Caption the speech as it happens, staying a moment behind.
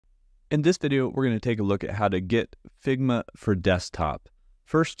In this video, we're going to take a look at how to get Figma for desktop.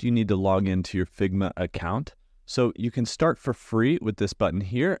 First, you need to log into your Figma account. So you can start for free with this button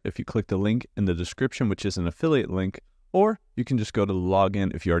here if you click the link in the description, which is an affiliate link, or you can just go to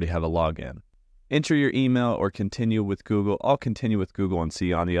login if you already have a login. Enter your email or continue with Google. I'll continue with Google and see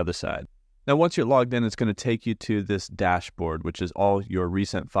you on the other side. Now, once you're logged in, it's going to take you to this dashboard, which is all your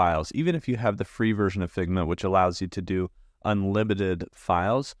recent files. Even if you have the free version of Figma, which allows you to do unlimited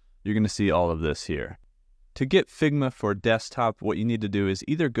files, you're going to see all of this here. To get Figma for desktop, what you need to do is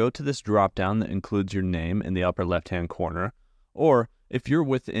either go to this drop-down that includes your name in the upper left-hand corner, or if you're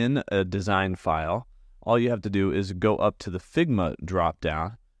within a design file, all you have to do is go up to the Figma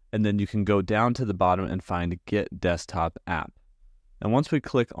drop-down, and then you can go down to the bottom and find Get Desktop App. And once we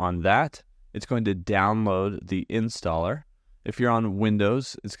click on that, it's going to download the installer. If you're on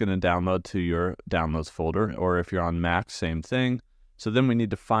Windows, it's going to download to your downloads folder, or if you're on Mac, same thing. So then we need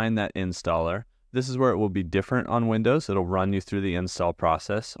to find that installer. This is where it will be different on Windows. It'll run you through the install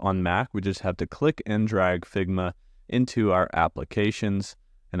process. On Mac, we just have to click and drag Figma into our applications.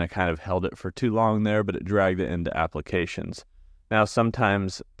 And I kind of held it for too long there, but it dragged it into applications. Now,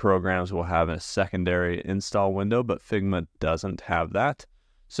 sometimes programs will have a secondary install window, but Figma doesn't have that.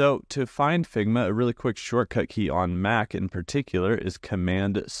 So to find Figma, a really quick shortcut key on Mac in particular is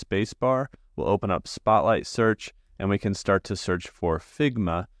Command Spacebar. We'll open up Spotlight Search, and we can start to search for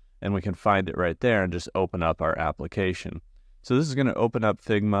Figma, and we can find it right there and just open up our application. So this is going to open up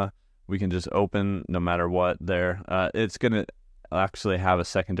Figma. We can just open no matter what there. It's going to actually have a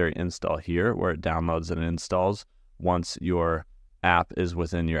secondary install here where it downloads and installs once your app is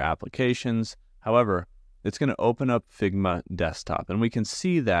within your applications. However, it's going to open up Figma Desktop, and we can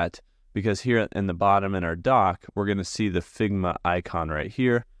see that because here in the bottom in our dock, we're going to see the Figma icon right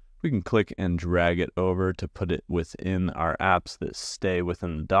here. We can click and drag it over to put it within our apps that stay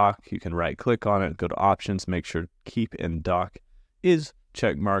within the dock. You can right click on it, go to options, make sure keep in dock is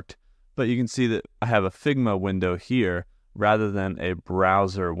check marked. But you can see that I have a Figma window here rather than a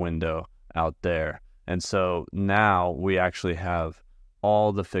browser window out there. And so now we actually have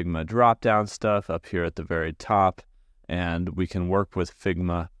all the Figma drop-down stuff up here at the very top, and we can work with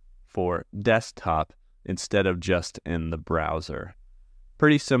Figma for desktop instead of just in the browser.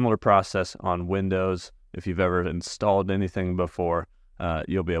 Pretty similar process on Windows. If you've ever installed anything before,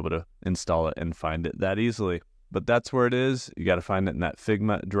 you'll be able to install it and find it that easily. But that's where it is. You got to find it in that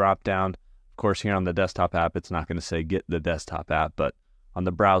Figma drop-down. Of course, here on the desktop app, it's not going to say get the desktop app, but on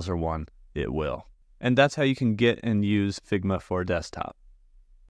the browser one, it will. And that's how you can get and use Figma for desktop.